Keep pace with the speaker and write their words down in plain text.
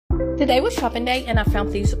Today was shopping day and I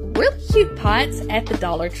found these really cute pots at the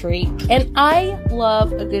Dollar Tree, and I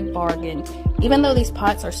love a good bargain. Even though these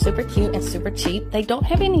pots are super cute and super cheap, they don't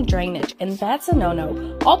have any drainage, and that's a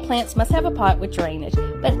no-no. All plants must have a pot with drainage,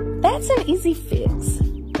 but that's an easy fix.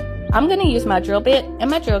 I'm going to use my drill bit and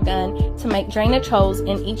my drill gun to make drainage holes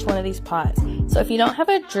in each one of these pots. So if you don't have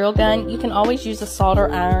a drill gun, you can always use a solder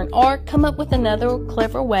iron or come up with another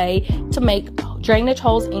clever way to make drainage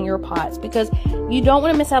holes in your pots, because you don't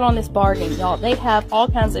want to miss out on this bargain, y'all. They have all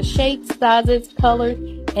kinds of shapes, sizes, colors,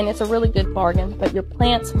 and it's a really good bargain. But your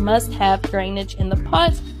plants must have drainage in the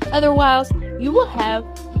pots, otherwise you will have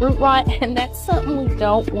root rot, and that's something we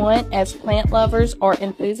don't want as plant lovers or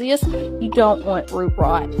enthusiasts. You don't want root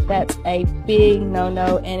rot. That's a big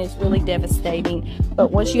no-no, and it's really devastating.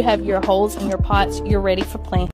 But once you have your holes in your pots, you're ready for planting.